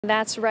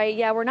That's right.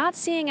 Yeah, we're not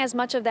seeing as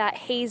much of that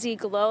hazy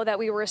glow that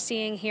we were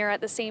seeing here at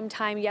the same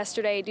time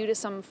yesterday due to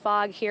some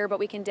fog here, but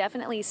we can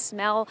definitely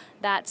smell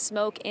that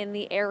smoke in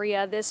the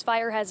area. This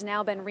fire has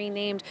now been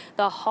renamed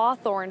the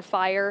Hawthorne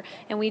Fire,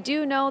 and we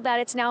do know that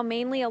it's now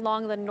mainly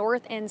along the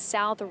north and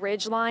south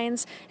ridge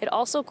lines. It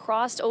also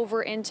crossed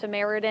over into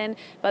Meriden,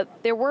 but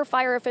there were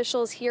fire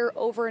officials here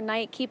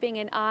overnight keeping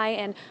an eye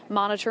and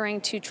monitoring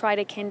to try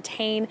to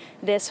contain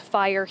this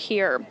fire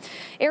here.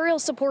 Aerial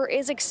support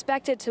is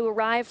expected to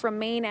arrive from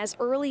Maine as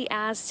early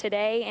as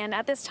today, and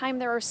at this time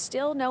there are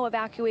still no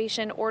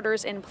evacuation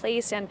orders in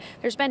place, and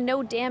there's been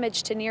no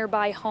damage to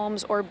nearby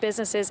homes or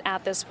businesses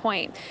at this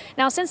point.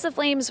 Now, since the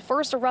flames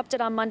first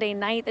erupted on Monday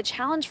night, the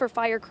challenge for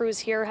fire crews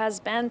here has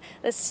been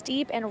the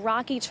steep and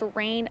rocky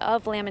terrain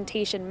of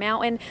Lamentation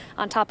Mountain.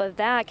 On top of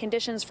that,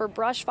 conditions for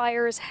brush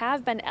fires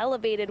have been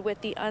elevated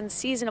with the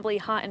unseasonably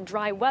hot and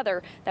dry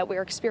weather that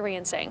we're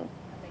experiencing.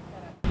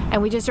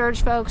 And we just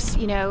urge folks,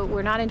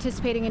 we're not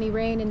anticipating any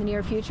rain in the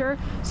near future,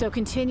 so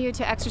continue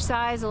to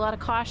exercise a lot of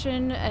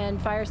caution and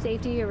fire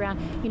safety around,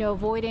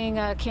 avoiding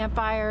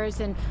campfires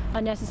and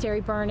unnecessary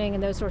burning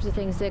and those sorts of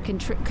things that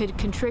could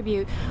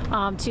contribute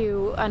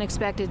to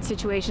unexpected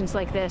situations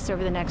like this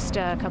over the next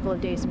couple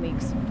of days and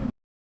weeks.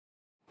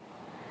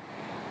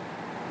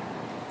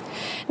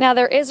 Now,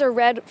 there is a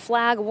red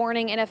flag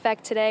warning in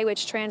effect today,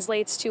 which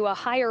translates to a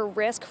higher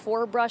risk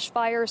for brush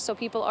fires, so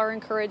people are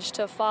encouraged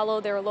to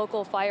follow their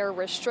local fire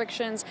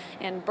restrictions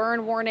and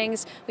burn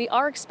warnings. We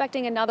are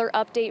expecting another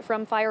update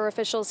from fire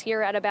officials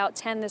here at about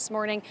 10 this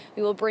morning.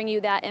 We will bring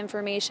you that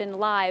information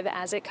live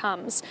as it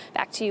comes.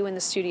 Back to you in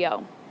the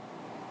studio.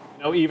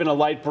 Even a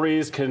light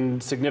breeze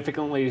can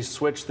significantly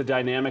switch the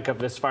dynamic of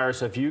this fire,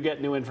 so if you get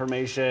new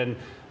information,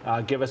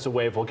 give us a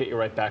wave. We'll get you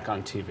right back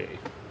on TV.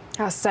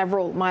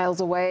 Several miles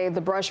away,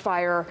 the brush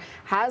fire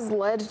has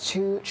led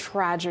to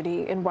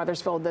tragedy in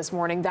Wethersfield this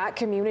morning. That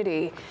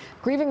community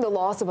grieving the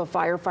loss of a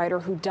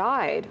firefighter who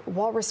died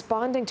while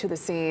responding to the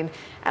scene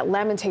at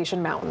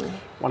Lamentation Mountain.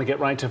 Want to get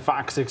right to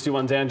Fox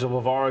 61's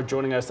Angela Bavaro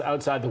joining us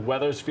outside the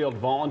Wethersfield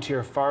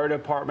Volunteer Fire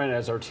Department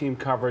as our team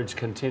coverage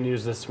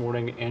continues this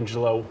morning.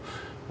 Angela,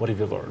 what have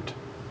you learned?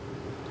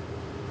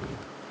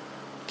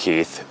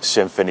 Keith,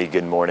 Symphony,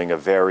 good morning. A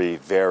very,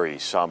 very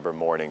somber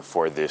morning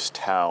for this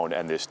town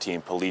and this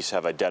team. Police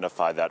have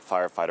identified that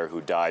firefighter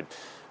who died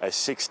as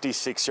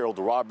 66-year-old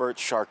Robert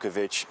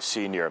Sharkevich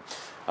Sr.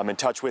 I'm in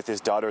touch with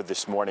his daughter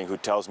this morning, who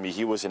tells me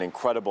he was an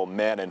incredible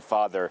man and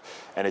father,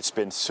 and it's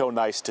been so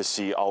nice to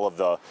see all of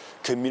the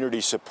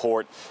community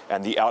support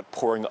and the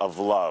outpouring of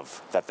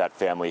love that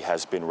family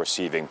has been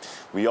receiving.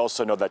 We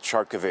also know that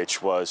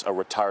Sharkevich was a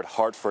retired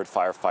Hartford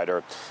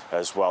firefighter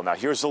as well. Now,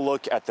 here's a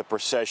look at the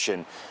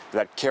procession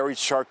that carried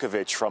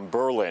Sharkevich from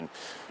Berlin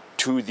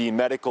to the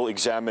medical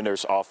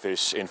examiner's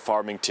office in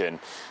Farmington.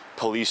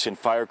 Police and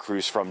fire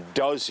crews from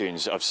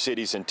dozens of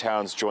cities and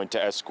towns joined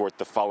to escort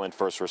the fallen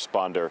first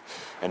responder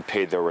and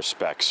paid their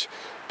respects.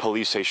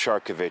 Police say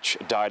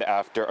Sharkevich died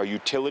after a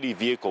utility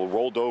vehicle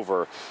rolled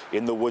over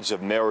in the woods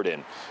of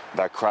Meriden.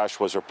 That crash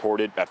was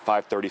reported at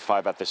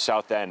 5:35 at the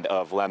south end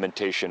of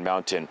Lamentation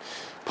Mountain.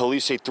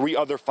 Police say 3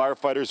 other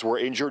firefighters were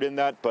injured in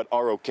that, but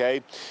are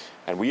okay.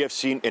 And we have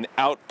seen an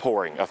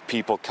outpouring of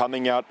people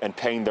coming out and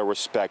paying their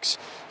respects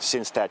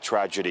since that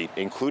tragedy,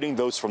 including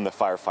those from the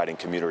firefighting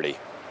community.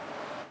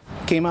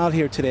 Came out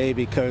here today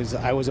because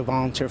I was a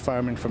volunteer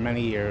fireman for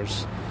many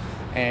years,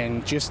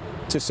 and just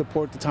to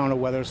support the town of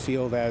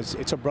Wethersfield, as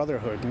it's a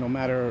brotherhood. No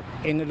matter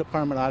in the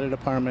department, out of the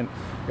department,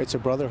 it's a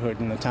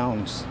brotherhood in the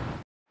towns.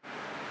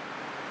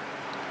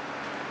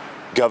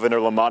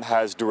 Governor Lamont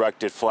has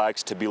directed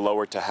flags to be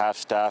lowered to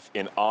half-staff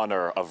in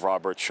honor of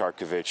Robert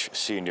Sharkevich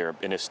Sr.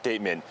 In a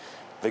statement,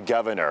 the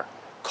governor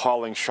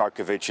calling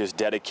Sharkevich's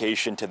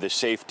dedication to the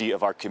safety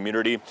of our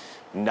community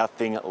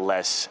nothing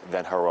less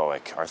than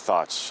heroic. Our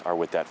thoughts are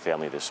with that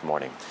family this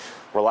morning.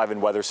 We're live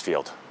in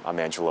Wethersfield. I'm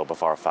Angelo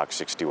Bavaro, Fox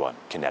 61,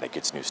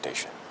 Connecticut's news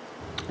station.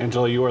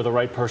 Angela, you are the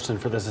right person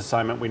for this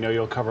assignment. We know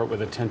you'll cover it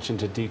with attention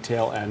to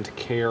detail and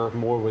care.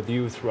 More with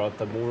you throughout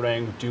the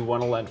morning. Do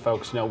want to let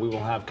folks know we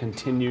will have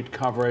continued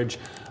coverage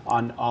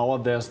on all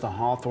of this, the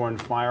Hawthorne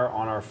fire,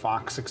 on our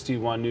Fox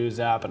 61 News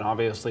app, and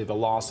obviously the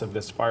loss of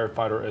this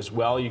firefighter as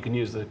well. You can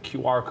use the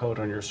QR code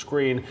on your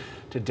screen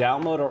to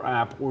download our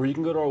app, or you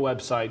can go to our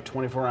website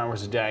 24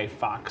 hours a day,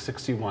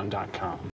 fox61.com.